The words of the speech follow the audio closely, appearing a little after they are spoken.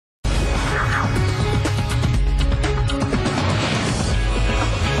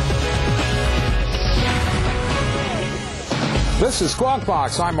This is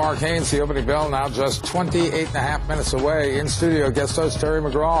SquawkBox. I'm Mark Haynes. The opening bell now just 28.5 minutes away. In studio, guest host Terry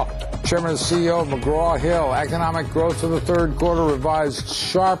McGraw, Chairman and CEO of McGraw-Hill. Economic growth for the third quarter revised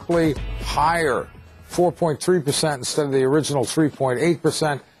sharply higher, 4.3% instead of the original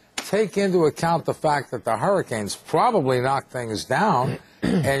 3.8%. Take into account the fact that the hurricanes probably knocked things down,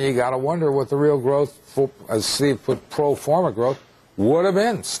 and you got to wonder what the real growth, as Steve put, pro forma growth, would have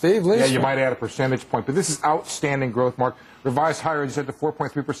been. Steve, Lisa. Yeah, you might add a percentage point, but this is outstanding growth, Mark. Revised higher, as you said, to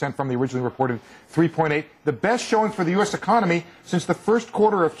 4.3% from the originally reported 3.8%. The best showing for the U.S. economy since the first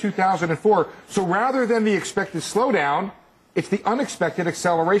quarter of 2004. So rather than the expected slowdown, it's the unexpected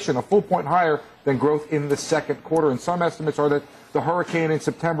acceleration, a full point higher than growth in the second quarter. And some estimates are that the hurricane in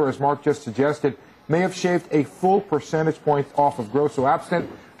September, as Mark just suggested, may have shaved a full percentage point off of growth. So absent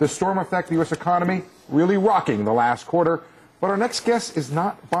the storm effect, the U.S. economy really rocking the last quarter. But our next guest is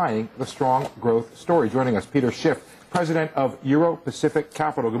not buying the strong growth story. Joining us, Peter Schiff, president of Euro-Pacific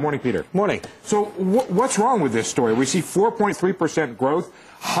Capital. Good morning, Peter. Morning. So what's wrong with this story? We see 4.3% growth,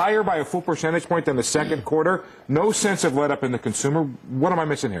 higher by a full percentage point than the second quarter. No sense of let-up in the consumer. What am I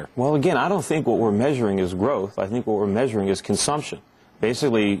missing here? Well, again, I don't think what we're measuring is growth. I think what we're measuring is consumption.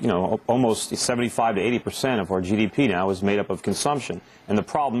 Basically, you know, almost 75 to 80% of our GDP now is made up of consumption. And the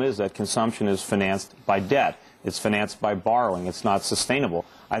problem is that consumption is financed by debt. It's financed by borrowing. It's not sustainable.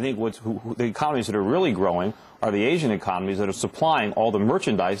 I think the economies that are really growing are the Asian economies that are supplying all the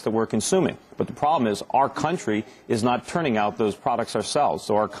merchandise that we're consuming. But the problem is our country is not turning out those products ourselves.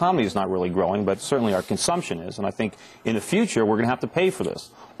 So our economy is not really growing, but certainly our consumption is. And I think in the future we're going to have to pay for this.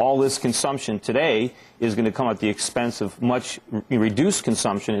 All this consumption today is going to come at the expense of much reduced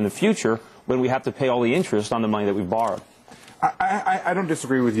consumption in the future when we have to pay all the interest on the money that we borrowed. I don't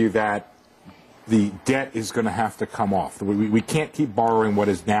disagree with you that the debt is going to have to come off. We can't keep borrowing what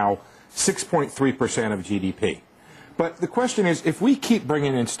is now 6.3% of GDP. But the question is, if we keep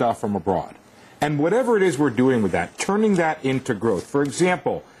bringing in stuff from abroad, and whatever it is we're doing with that, turning that into growth, for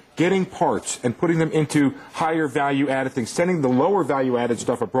example, getting parts and putting them into higher value-added things, sending the lower value-added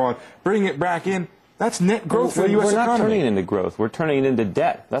stuff abroad, bringing it back in, that's net growth for the U.S. economy. We're not turning it into growth. We're turning it into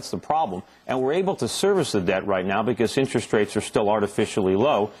debt. That's the problem. And we're able to service the debt right now because interest rates are still artificially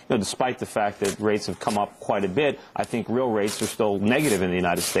low. You know, despite the fact that rates have come up quite a bit, I think real rates are still negative in the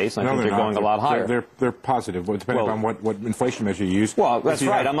United States. And I think they're going a lot higher. They're positive, depending on what inflation measure you use. Well, that's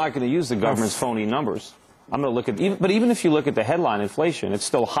right. I'm not going to use the government's phony numbers. I'm going to look at, but even if you look at the headline inflation, it's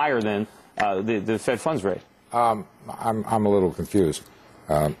still higher than the Fed funds rate. I'm a little confused.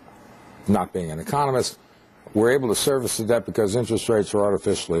 Not being an economist, we're able to service the debt because interest rates are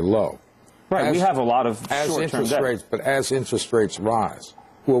artificially low. Right, we have a lot of short-term debt. But as interest rates rise,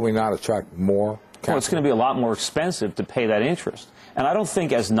 will we not attract more capital? Well, it's going to be a lot more expensive to pay that interest. And I don't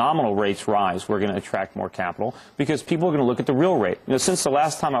think as nominal rates rise, we're going to attract more capital because people are going to look at the real rate. You know, since the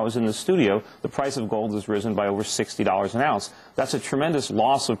last time I was in the studio, the price of gold has risen by over $60 an ounce. That's a tremendous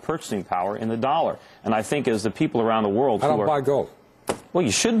loss of purchasing power in the dollar. And I think as the people around the world I don't buy gold. Well,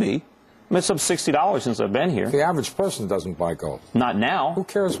 you should be. I mean, it's up $60 since I've been here. The average person doesn't buy gold. Not now. Who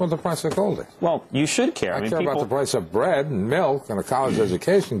cares what the price of gold is? Well, you should care. I mean, care about the price of bread and milk and a college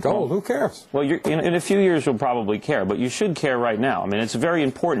education. Gold, who cares? Well, in a few years you'll probably care, but you should care right now. I mean, it's a very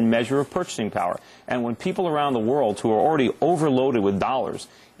important measure of purchasing power. And when people around the world who are already overloaded with dollars,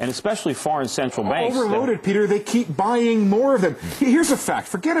 and especially foreign central banks... Overloaded, Peter, they keep buying more of them. Here's a fact.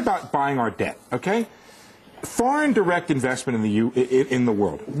 Forget about buying our debt, okay? Foreign direct investment in the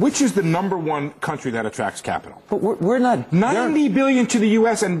world. Which is the #1 country that attracts capital? But we're not... $90 billion to the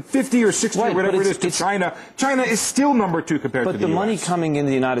U.S. and 50 or 60 or whatever it is to China. China is still #2 compared to the U.S. But the money coming in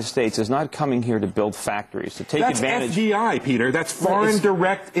the United States is not coming here to build factories, to take advantage... That's FDI, Peter. That's foreign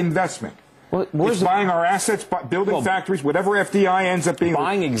direct investment. Well, it's buying our assets, building factories, whatever FDI ends up being.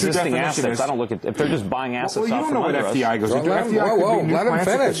 Buying existing assets. I don't look at if they're just buying assets. Well, you don't know what FDI goes into. Let him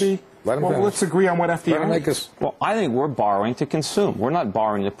finish. Well, let's agree on what FDI is. Well, I think we're borrowing to consume. We're not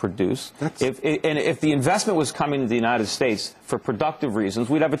borrowing to produce. If the investment was coming to the United States for productive reasons,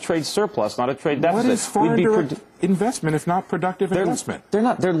 we'd have a trade surplus, not a trade deficit. What is foreign direct investment if not productive investment? They're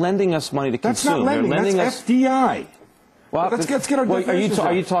not. They're lending us money to consume. That's not lending. That's FDI. Well, let's get our definitions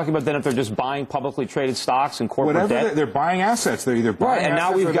are you talking about then if they're just buying publicly traded stocks and corporate debt? They're buying assets. They're either buying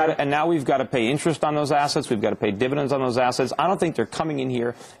assets and now we've got to pay interest on those assets. We've got to pay dividends on those assets. I don't think they're coming in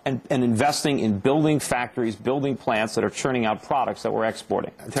here and investing in building factories, building plants that are churning out products that we're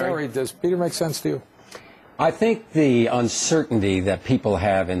exporting. Terry, does Peter make sense to you? I think the uncertainty that people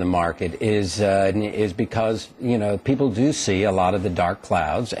have in the market is because, you know, people do see a lot of the dark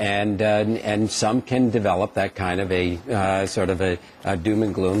clouds, and some can develop that kind of a sort of a doom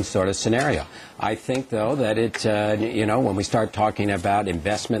and gloom sort of scenario. I think, though, that it, you know, when we start talking about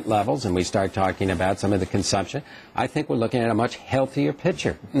investment levels and we start talking about some of the consumption, I think we're looking at a much healthier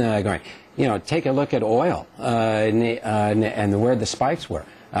picture going. You know, take a look at oil and where the spikes were.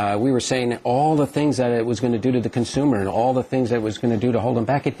 We were saying all the things that it was going to do to the consumer and all the things that it was going to do to hold them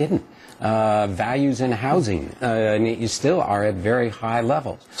back. It didn't. Values in housing you still are at very high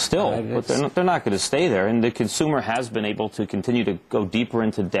levels. Still, but they're not going to stay there. And the consumer has been able to continue to go deeper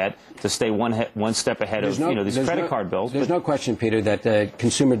into debt, to stay one step ahead of these credit card bills. There's no question, Peter, that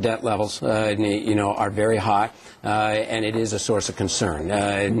consumer debt levels are very high, and it is a source of concern.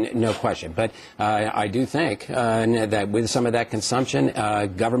 No question. But I do think that with some of that consumption,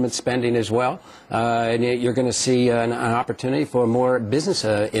 government spending as well, you're going to see an opportunity for more business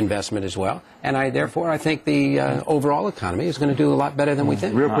investment as well. And therefore, I think the overall economy is going to do a lot better than we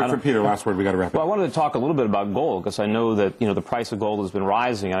think. Real quick for Peter, last word, we got to wrap it up. Well, I wanted to talk a little bit about gold, because I know that, you know, the price of gold has been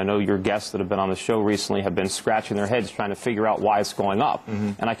rising. I know your guests that have been on the show recently have been scratching their heads trying to figure out why it's going up.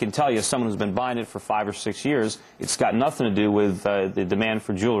 And I can tell you, as someone who's been buying it for 5 or 6 years, it's got nothing to do with the demand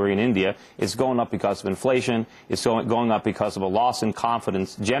for jewelry in India. It's going up because of inflation. It's going up because of a loss in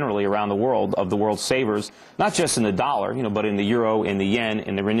confidence generally around the world of the world's savers, not just in the dollar, you know, but in the euro, in the yen,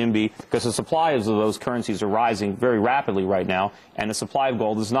 in the renminbi, because the supply of those currencies are rising very rapidly right now, and the supply of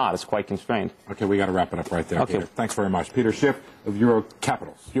gold is not. It's quite constrained. Okay, we got to wrap it up right there, Okay. Peter. Thanks very much. Peter Schiff of Euro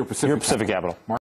Pacific Capital.